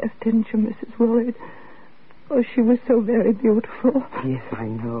burned to death, didn't you, Mrs. Willard? Oh, she was so very beautiful. Yes, I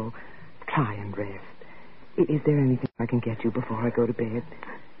know. Try and rest. Is there anything I can get you before I go to bed?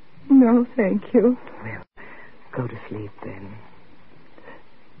 No, thank you. Well, go to sleep then.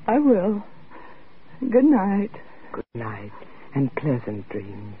 I will. Good night. Good night, and pleasant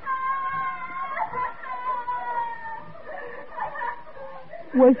dreams.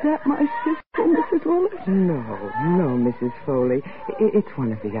 Was that my sister, Mrs. Willard? No, Mrs. Foley. It's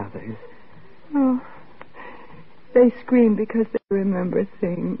one of the others. Oh. They scream because they remember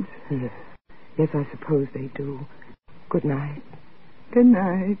things. Yes, I suppose they do. Good night. Good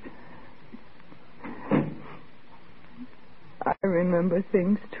night. I remember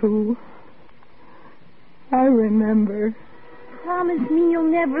things, too. I remember. Promise me you'll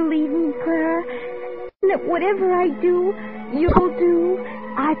never leave me, Clara. And that whatever I do, you'll do.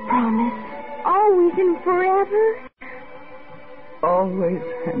 I promise. Always and forever. Always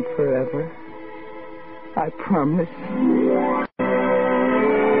and forever. I promise.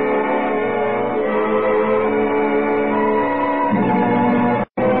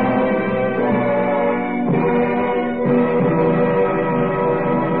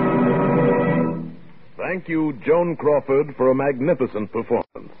 Thank you, Joan Crawford, for a magnificent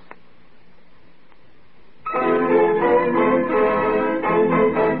performance.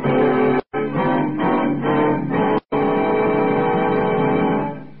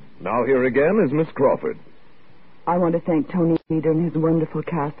 Now here again is Miss Crawford. I want to thank Tony Leader and his wonderful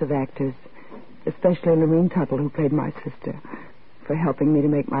cast of actors, especially Lorene Tuttle, who played my sister, for helping me to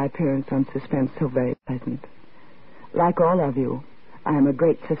make my appearance on Suspense so very pleasant. Like all of you, I am a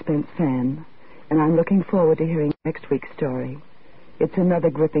great Suspense fan, and I'm looking forward to hearing next week's story. It's another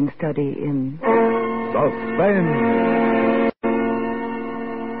gripping study in Suspense.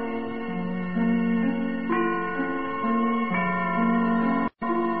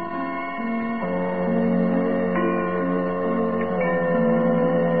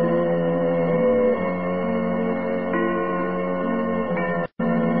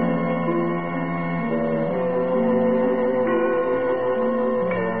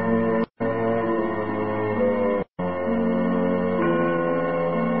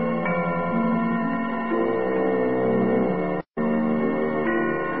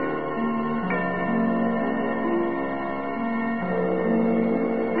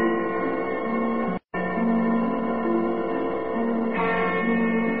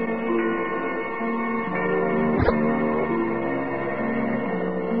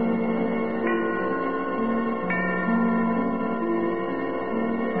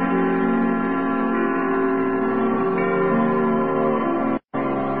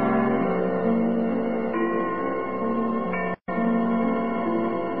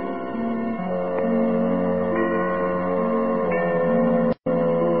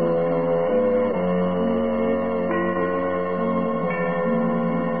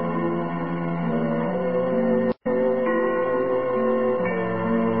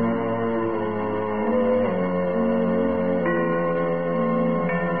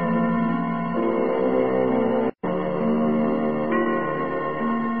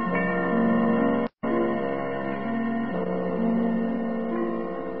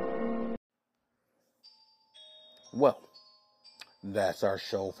 that's our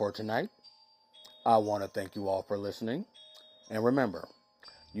show for tonight. I want to thank you all for listening. And remember,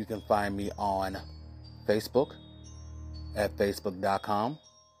 you can find me on Facebook at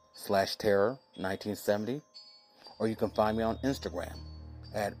facebook.com/terror1970. Or you can find me on Instagram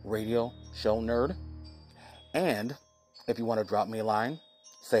at Radio Show Nerd. And if you want to drop me a line,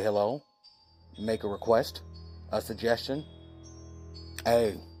 say hello, make a request, a suggestion,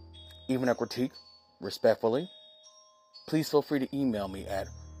 even a critique, respectfully, please feel free to email me at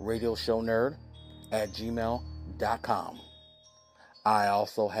radioshownerd@gmail.com. I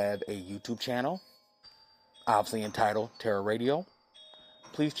also have a YouTube channel, obviously entitled Terror Radio.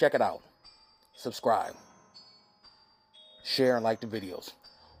 Please check it out. Subscribe. Share and like the videos.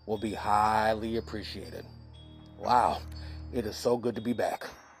 Will be highly appreciated. Wow, it is so good to be back.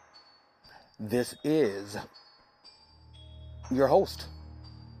 This is your host,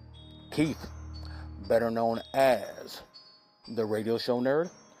 Keith, better known as the Radio Show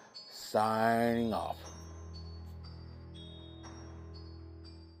Nerd, signing off.